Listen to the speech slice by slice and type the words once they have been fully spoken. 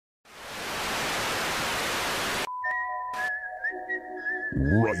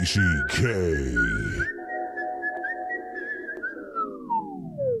Raisi K.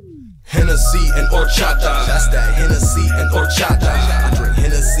 Hennessy and Horchata, that's that Hennessy and Horchata. I drink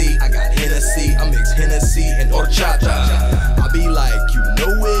Hennessy, I got Hennessy, I mix Hennessy and Horchata. I be like, you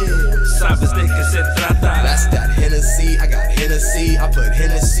know it. Sabes de qué se trata. That's that Hennessy, I got Hennessy, I put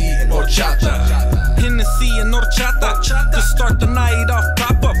Hennessy and Horchata. Hennessy and Horchata, to start the night off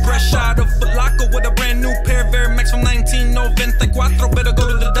proper. Fresh out of Foot Locker with a brand new pair of Air Max from 1994. Better go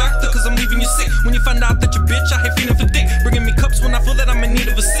to the doctor, cause I'm leaving you sick. When you find out that your bitch, I hate feeling for dick. Bringing me cups when I feel that I'm in need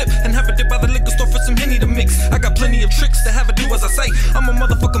of a sip. And have a dip by the liquor store for some Henny to mix. I got plenty of tricks to have her do as I say. I'm a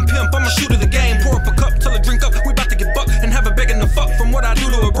motherfucking pimp, I'm a shooter the game. Pour up a cup, tell her drink up, we bout to get bucked. And have her begging the fuck from what I do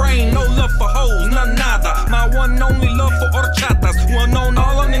to her brain. No love for hoes, none nada. My one and only love for horchatas. Well known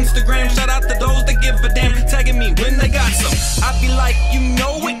all on Instagram. Shout out to those that give a damn, tagging me when they got some. I be like, you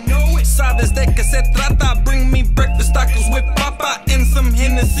know it. Sabes de que se trata. Bring me breakfast tacos with papa and some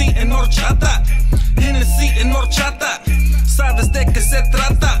Hennessy and Horchata. Hennessy and Horchata. Sabes de que se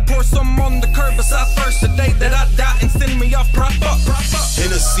trata. Pour some on the curb beside first the day that I die and send me off proper.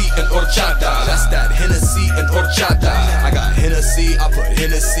 Hennessy and Horchata, that's that Hennessy and Horchata. I got Hennessy, I put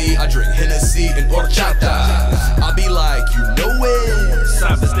Hennessy, I drink Hennessy and Horchata. I be like, you know it.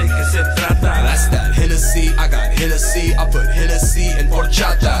 Sabes de que se trata. That's that Hennessy, I got Hennessy, I put Hennessy and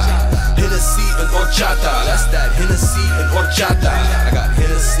Horchata. Hennessy and Horchata, that's that Hennessy and Horchata. I got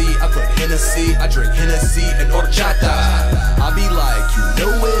Hennessy, I put Hennessy, I drink Hennessy and Horchata. I be like, you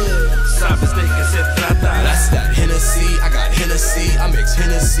know it. Sabes de que se trata. That's that Hennessy, I got Hennessy, I mix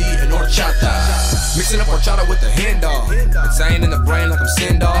Hennessy and Horchata. Mixing up Horchata with the hand dog. Insane in the brain like I'm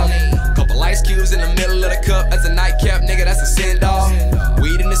sin dog. Couple ice cubes in the middle of the cup, that's a nightcap, nigga, that's a sin dog.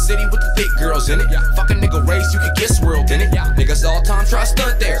 Weed in the city with the thick girls in it. Fucking nigga race, you could get swirled in it. Niggas all time try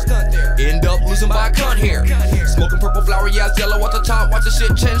stunt there. End up losing by a cunt here. Smoking purple flowery ass yellow at the top. Watch the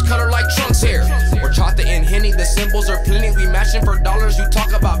shit change color like Trunks hair. Horchata and Henny, the symbols are plenty. We matching for dollars, you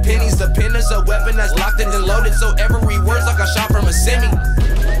talk about pennies. The pen is a weapon that's locked in and loaded, so every word's like a shot from a semi.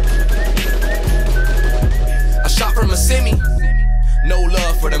 A shot from a semi. No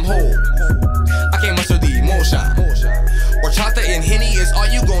love for them hoes. I can't muster the emotion. Horchata and Henny is all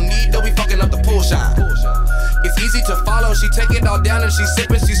you gon' need, they'll be fucking up the pool shine. It's easy to follow, she take it all down and she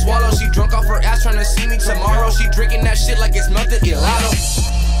sippin', she swallow. She drunk off her ass trying to see me tomorrow. She drinking that shit like it's melted gelato.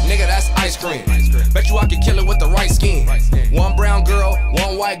 Nigga, that's ice cream. Bet you I could kill it with the right skin. One brown girl,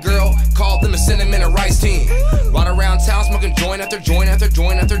 one white girl, called them a cinnamon and rice team. Ride around town smoking joint after joint after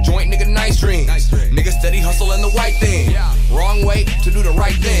joint after joint, nigga, nice dreams. Nigga steady hustling the white thing. Wrong way to do the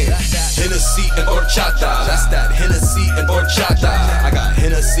right thing. Hennessy and Horchata, that's that Hennessy and Horchata. I got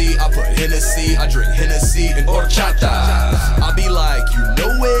Hennessy, I put Hennessy, I drink Hennessy and Horchata. I be like, you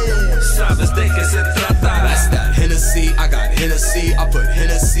know it. Sabes de que se trata. That's that Hennessy, I got Hennessy, I put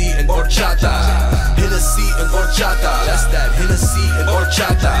Hennessy and Horchata. Hennessy and Horchata, that's that Hennessy and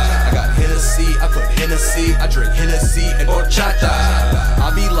Horchata. I got Hennessy, I put Hennessy, I drink Hennessy and Horchata.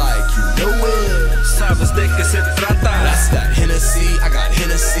 I be like, you know it. Sabes de que se trata. That's that Hennessy, I got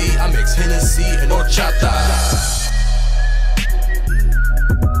Hennessy, I mix Hennessy and Horchata.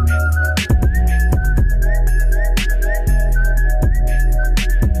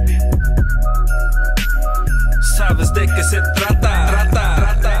 Sabes de que se trata.